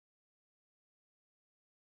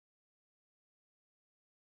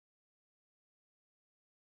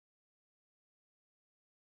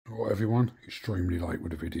Alright everyone, extremely late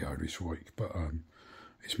with the video this week, but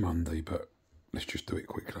it's Monday, but let's just do it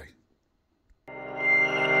quickly.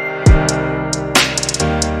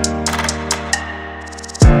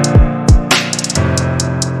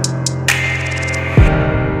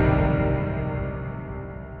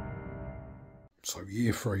 So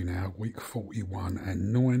year 3 now, week 41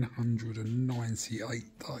 and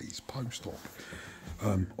 998 days post-op.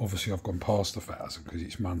 Obviously I've gone past 1,000 because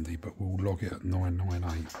it's Monday, but we'll log it at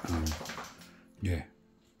 998. Yeah,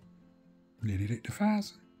 nearly hit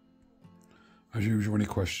 1,000. As usual, any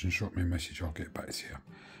questions, drop me a message, I'll get back to you.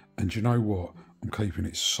 And you know what? I'm keeping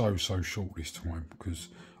it so short this time because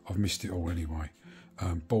I've missed it all anyway.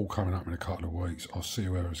 Ball coming up in a couple of weeks. I'll see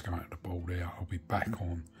whoever's going to the ball there. I'll be back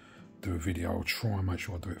on, do a video. I'll try and make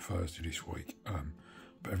sure I do it Thursday this week.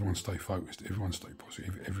 But everyone stay focused, everyone stay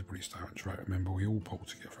positive, everybody stay on track. Remember, we all pull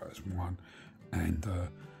together as one. And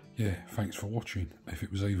yeah, thanks for watching, if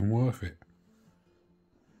it was even worth it.